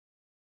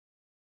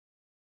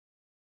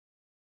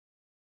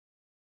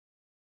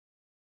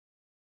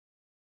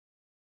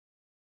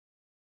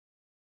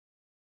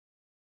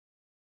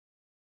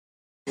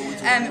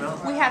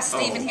We have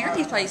Steven here.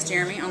 He plays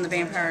Jeremy on the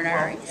Vampire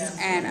Diaries,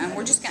 and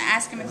we're just going to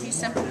ask him a few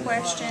simple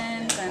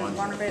questions and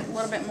learn a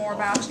little bit more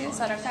about you. Is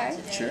that okay?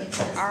 Sure.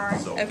 All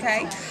right.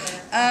 Okay.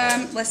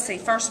 Let's see.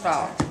 First of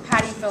all, how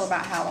do you feel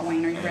about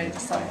Halloween? Are you ready to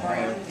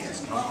celebrate?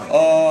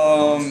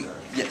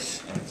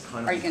 Yes.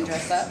 Are you going to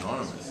dress up?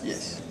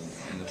 Yes.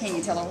 Can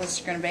you tell us what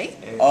you're going to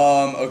be?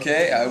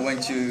 Okay, I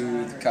went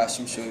to the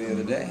costume show the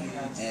other day,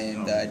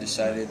 and I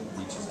decided,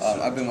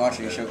 I've been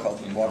watching a show called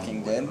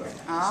Walking Dead,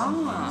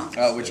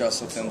 which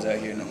also films out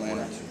here in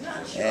Atlanta,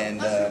 and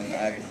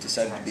I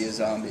decided to be a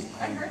zombie.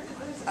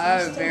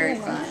 Oh, very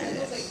fun.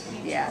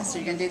 Yeah, so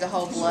you're going to do the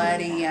whole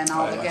bloody and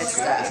all the good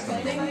stuff.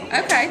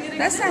 Okay,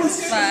 that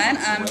sounds fun.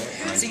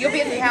 So you'll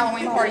be at the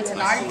Halloween party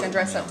tonight. Are you going to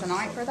dress up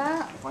tonight for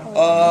that?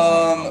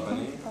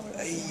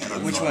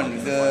 Which one?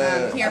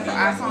 The here for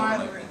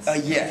Icon?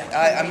 Yeah,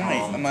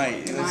 I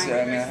might. I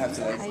have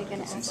to like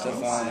put some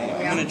stuff on.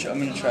 I'm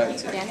gonna try it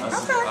too. Okay.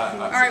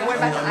 All right. What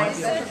about the Ice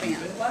event?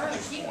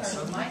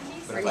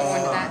 Are you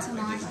going to that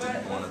tonight?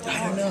 I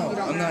don't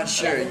know. I'm not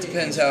sure. It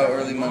depends how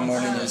early my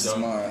morning is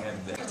tomorrow.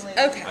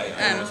 Okay.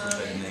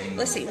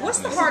 Let's see. What's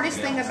the hardest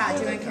thing about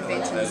doing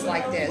conventions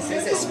like this?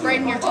 Is it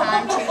spreading your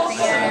time too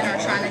thin, or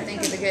trying to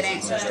think of the good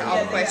answers to all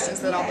the questions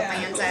that all the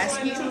fans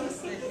ask you?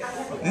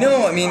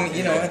 No, I mean,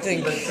 I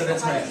think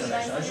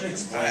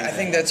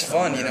that's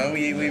fun.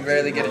 We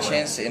rarely get a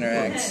chance to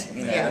interact,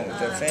 with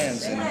our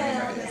fans, and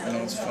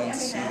it's fun to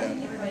see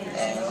them.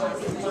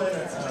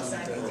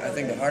 I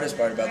think the hardest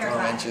part about the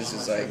conventions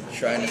is like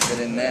trying to fit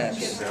in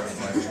naps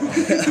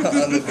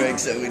on the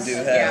breaks that we do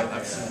have.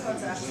 Yeah.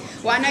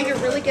 Well, I know you're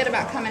really good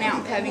about coming out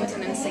in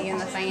Covington and seeing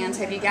the fans.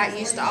 Have you got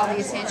used to all the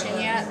attention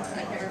yet?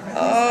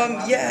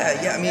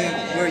 Yeah. I mean,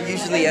 we're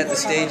usually at the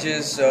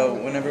stages, so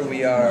whenever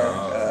we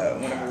are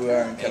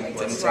in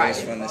Covington, it's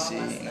always fun to see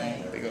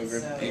a big old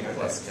group of people.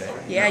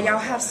 Yeah, y'all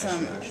have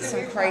some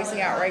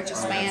crazy,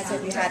 outrageous fans.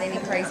 Have you had any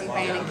crazy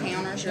fan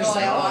encounters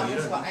yourself?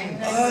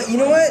 You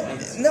know what?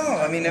 No,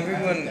 I mean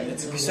everyone.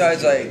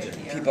 Besides, like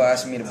people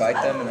asking me to bite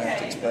them, and I have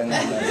to explain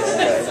them.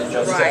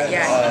 Right?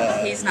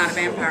 Yeah. He's not a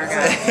vampire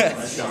guy.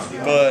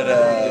 But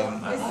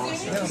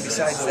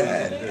besides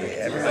that,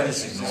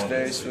 everyone's just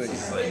very sweet.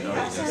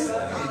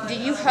 Do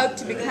you hope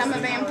to become a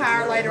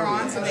vampire later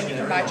on so then you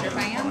can bite your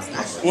fans?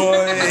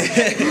 Well,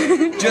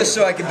 just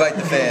so I can bite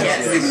the fans.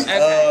 Yes.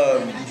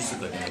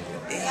 Okay.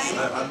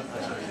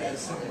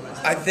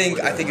 I think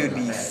it would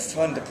be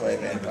fun to play a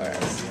vampire,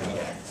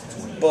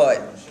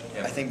 but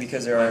I think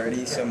because there are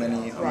already so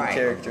many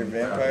character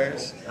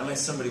vampires, I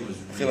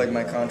feel like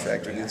my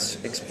contract would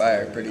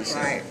expire pretty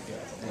soon. Right.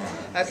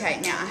 Okay,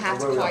 now I have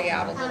to call you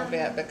out a little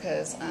bit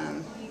because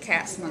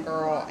Kat's my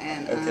girl,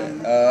 and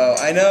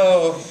I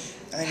know.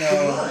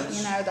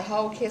 The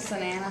whole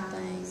kissing Anna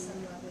thing,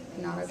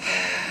 not okay.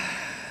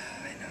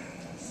 I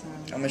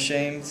know. I'm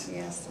ashamed.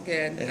 Yes,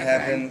 good. It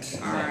happened.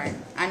 All right.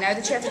 I know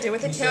that you have to do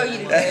what they tell you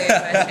to do,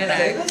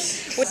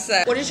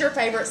 but what is your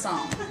favorite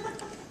song?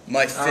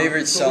 My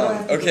favorite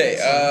song? Okay,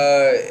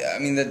 I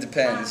mean that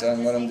depends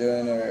on what I'm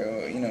doing,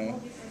 or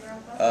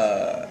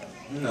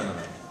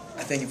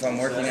I think if I'm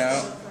working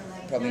out,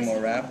 probably more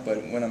rap, but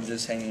when I'm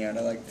just hanging out,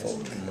 I like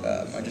folk.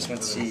 I just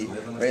went to see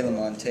Ray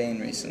LaMontagne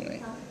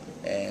recently,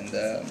 and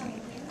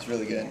it's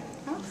really good.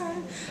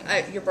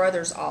 Okay. Your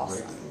brother's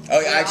awesome.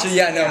 Oh, actually,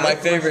 my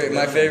favorite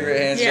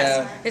hands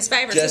down. His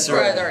favorite's his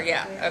brother.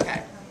 Yeah.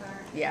 Okay.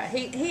 Yeah,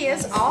 he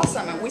is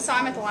awesome, and we saw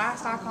him at the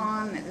last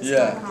Icon, at this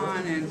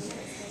Icon, and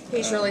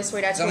he's really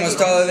sweet. He's almost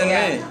taller than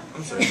me.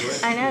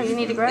 I know, you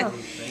need to grow.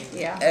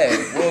 Yeah. Hey,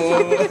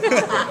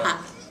 whoa.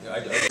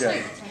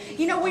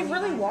 We've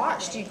really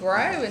watched you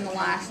grow in the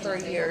last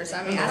 3 years.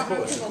 I mean, I don't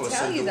know if people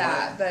tell you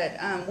that, but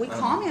we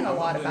comment a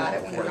lot about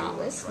it when we're not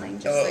listening,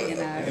 just so you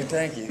know.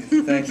 Thank you.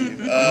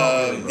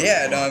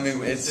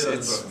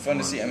 It's fun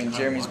to see. I mean,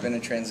 Jeremy's been a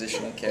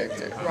transitional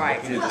character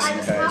through this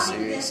entire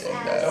series,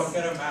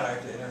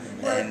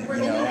 and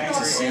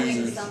to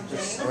see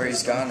where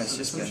he's gone, it's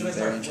just been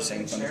very interesting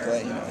and fun to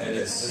play.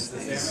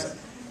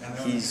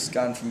 He's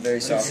gone from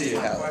very soft to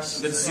callous.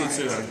 Good to see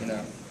you too.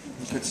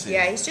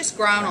 Yeah, he's just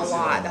grown a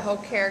lot. The whole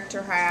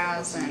character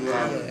has, and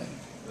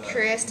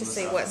curious to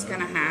see what's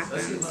going to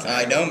happen.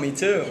 I know, me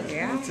too.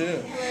 Yeah. Me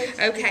too.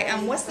 Okay,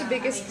 what's the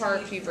biggest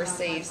perk you've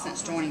received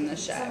since joining the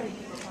show?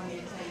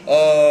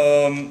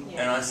 And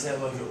I said,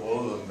 look at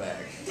all of them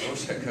back. I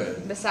wish I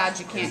could. Besides,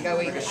 you can't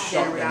go eat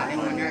dinner without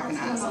anyone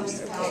recognizing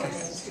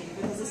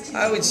you.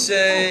 I would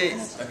say,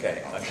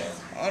 Okay.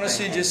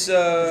 honestly, just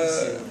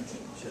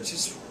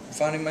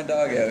finding my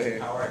dog out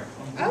here.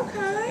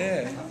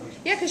 Okay. Yeah.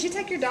 Yeah, because you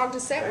take your dog to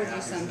set with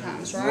you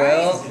sometimes, right?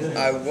 Well,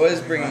 I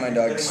was bringing my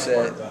dog to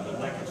set,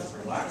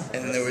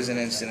 and then there was an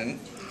incident.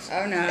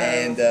 Oh, no.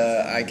 And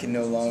I can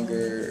no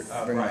longer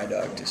bring my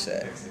dog to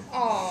set.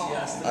 Oh.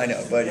 I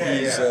know, but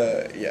he's,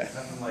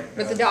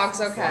 But the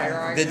dog's okay,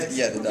 right? The dog's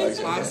okay. As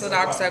long as the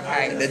dog's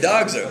okay. The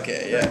dog's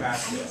okay, yeah.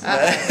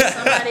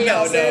 Somebody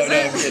else no,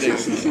 I'm kidding.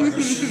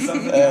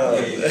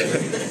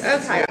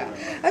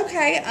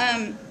 Okay.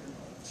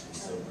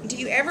 Do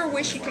you ever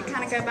wish you could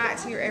kind of go back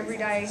to your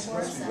everyday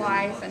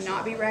life and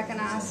not be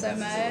recognized so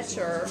much,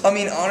 or? I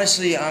mean,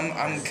 honestly,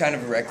 I'm kind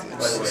of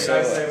reckless. So,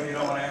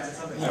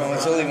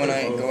 it's only when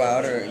I go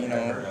out or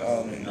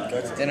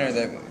go to dinner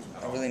that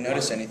I really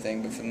notice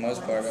anything. But for the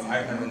most part,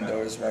 I'm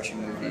indoors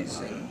watching movies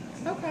and.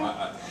 Okay.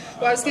 Well,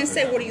 I was going to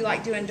say, what do you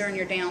like doing during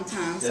your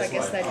downtime? So I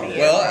guess that'd be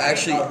Well,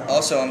 actually,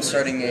 also I'm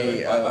starting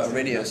a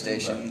radio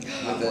station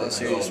with a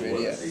Sirius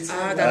Radio. We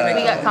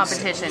got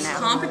competition now.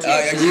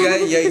 Competition.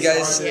 You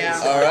guys. Yeah.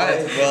 All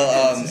right.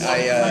 Well,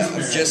 I'm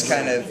just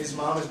kind of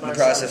in the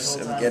process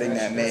of getting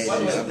that made,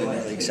 and I've been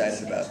really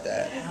excited about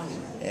that.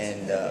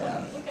 And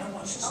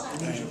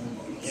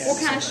what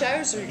kind of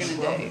shows are you going to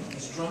do?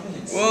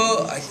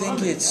 well, I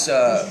think it's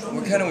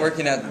we're kind of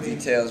working out the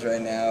details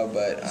right now,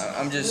 but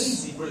I'm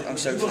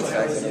stoked for the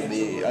fact that it'll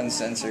be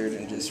uncensored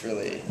and just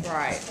really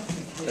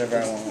whatever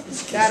I want.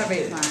 That'll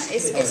be fun.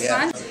 It's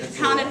fun.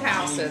 Haunted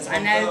houses. I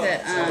know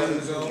that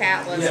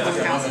Kat loves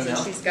haunted houses and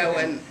she's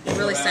going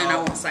really soon. I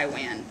won't say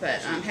when,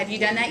 but have you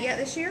done that yet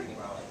this year?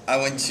 I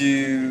went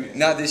to,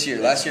 not this year,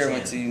 last year I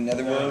went to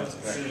Netherworld.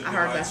 I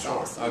heard that's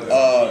awesome.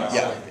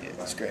 Yeah,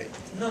 it's great.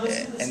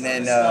 And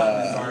then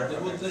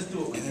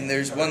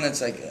there's one that's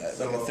like a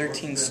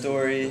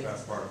 13-story.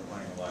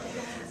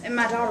 And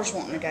my daughter's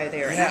wanting to go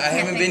there. And Yeah, I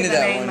haven't been to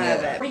that one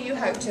yet. What do you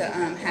hope to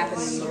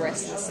happen in the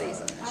rest of the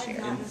season this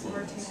year?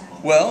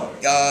 Well,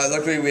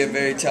 luckily we have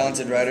very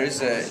talented writers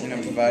that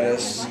provide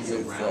us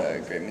with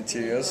great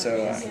material,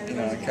 so I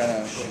kind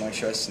of put my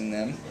trust in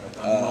them.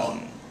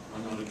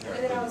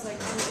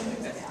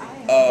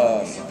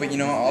 But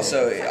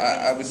also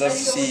I would love to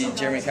see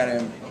Jeremy kind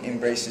of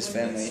embrace his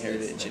family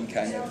heritage and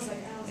kind of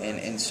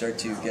and start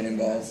to get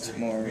involved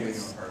more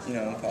with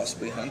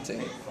possibly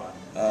hunting.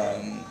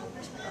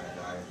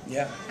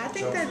 Yeah. I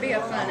think that'd be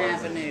a fun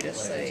avenue to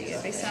see.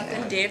 It'd be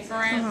something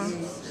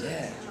different.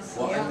 Yeah.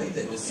 Well, I made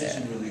that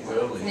decision really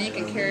early. And you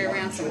can carry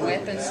around some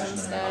weapons and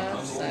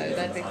stuff, so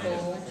that'd be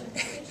cool.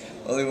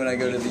 Only when I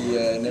go to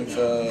the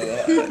Nympho.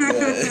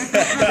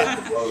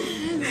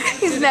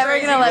 He's never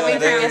going to let me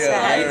bring us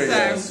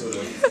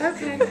back.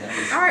 Okay.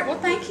 All right. Well,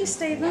 thank you,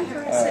 Stephen,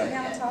 for sitting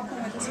down and talking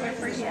with us. We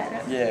appreciate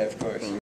it. Yeah, of course.